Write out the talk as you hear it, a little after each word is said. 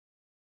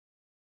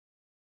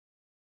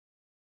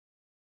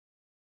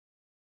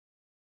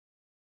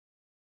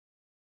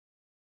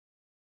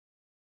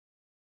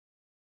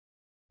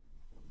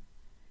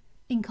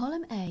In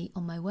column A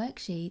on my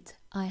worksheet,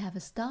 I have a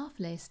staff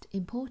list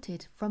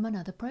imported from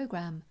another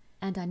program,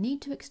 and I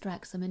need to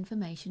extract some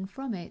information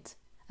from it.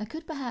 I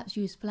could perhaps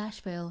use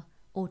flash fill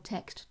or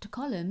text to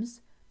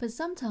columns, but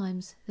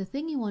sometimes the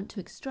thing you want to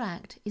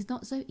extract is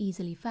not so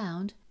easily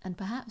found, and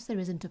perhaps there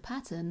isn't a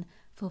pattern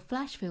for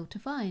flash fill to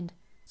find.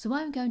 So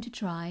I'm going to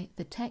try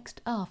the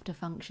TEXTAFTER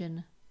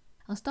function.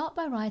 I'll start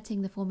by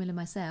writing the formula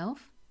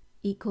myself.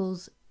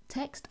 Equals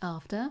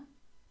TEXTAFTER,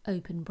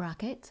 open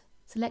bracket,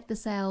 select the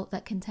cell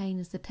that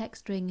contains the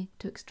text string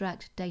to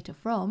extract data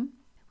from,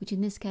 which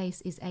in this case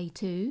is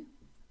A2,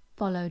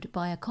 followed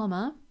by a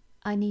comma.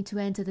 I need to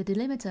enter the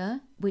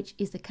delimiter, which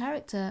is the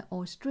character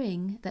or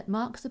string that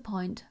marks the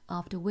point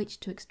after which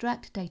to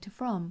extract data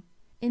from.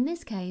 In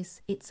this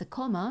case, it's a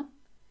comma,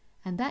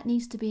 and that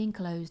needs to be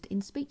enclosed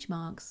in speech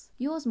marks.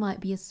 Yours might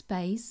be a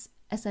space,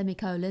 a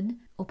semicolon,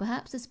 or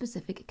perhaps a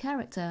specific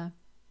character.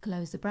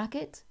 Close the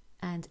bracket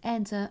and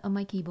enter on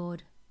my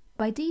keyboard.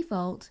 By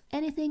default,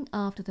 anything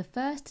after the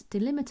first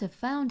delimiter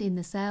found in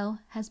the cell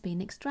has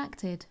been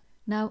extracted.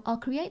 Now I'll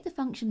create the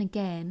function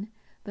again,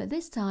 but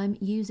this time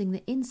using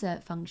the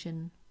insert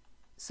function.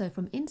 So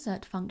from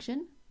insert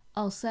function,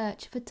 I'll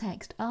search for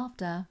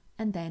TEXTAFTER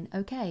and then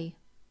OK.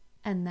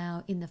 And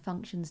now in the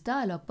functions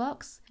dialog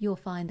box, you'll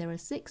find there are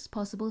 6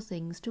 possible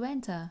things to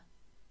enter.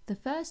 The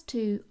first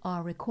 2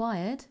 are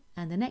required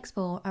and the next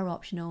 4 are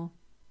optional.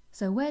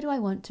 So where do I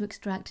want to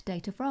extract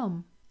data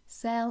from?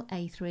 Cell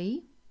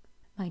A3.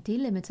 My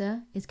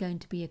delimiter is going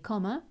to be a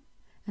comma,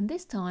 and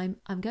this time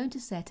I'm going to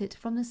set it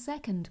from the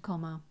second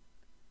comma.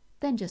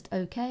 Then just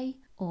OK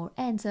or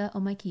enter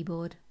on my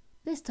keyboard.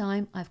 This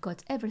time I've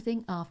got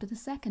everything after the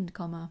second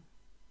comma.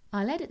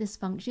 I'll edit this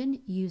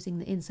function using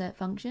the insert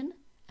function,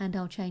 and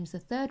I'll change the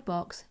third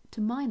box to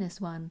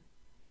 -1.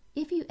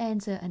 If you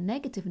enter a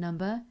negative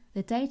number,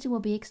 the data will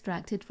be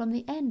extracted from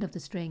the end of the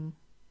string.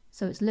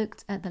 So it's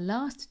looked at the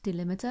last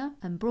delimiter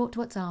and brought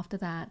what's after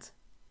that.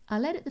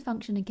 I'll edit the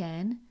function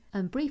again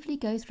and briefly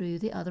go through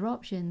the other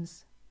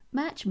options.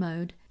 Match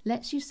mode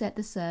lets you set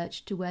the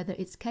search to whether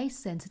it's case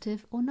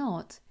sensitive or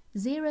not.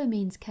 0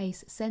 means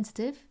case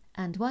sensitive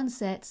and 1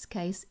 sets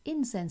case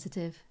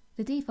insensitive.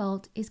 The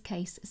default is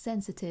case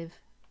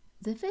sensitive.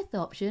 The fifth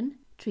option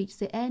treats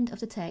the end of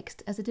the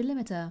text as a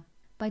delimiter.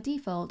 By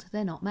default,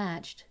 they're not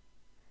matched.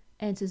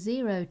 Enter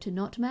 0 to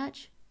not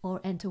match or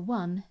enter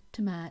 1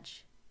 to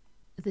match.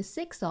 The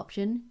sixth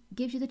option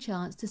gives you the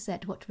chance to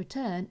set what to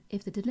return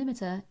if the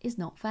delimiter is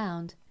not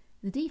found.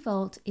 The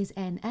default is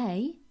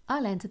NA.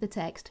 I'll enter the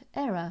text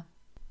error.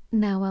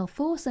 Now I'll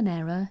force an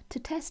error to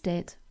test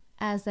it.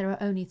 As there are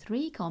only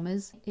 3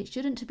 commas, it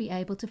shouldn't be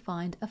able to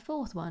find a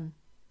 4th one.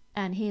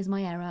 And here's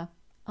my error.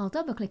 I'll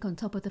double click on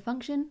top of the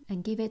function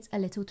and give it a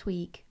little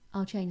tweak.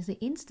 I'll change the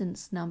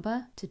instance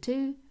number to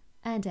 2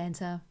 and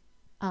enter.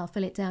 I'll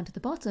fill it down to the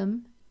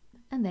bottom,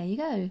 and there you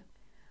go.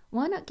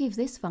 Why not give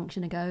this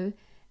function a go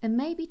and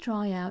maybe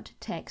try out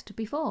text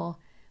before,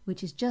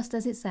 which is just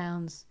as it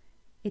sounds.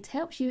 It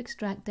helps you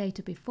extract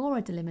data before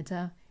a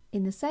delimiter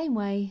in the same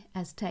way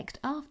as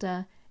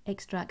TEXTAFTER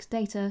extracts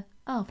data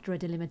after a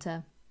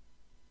delimiter.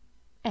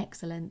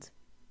 Excellent.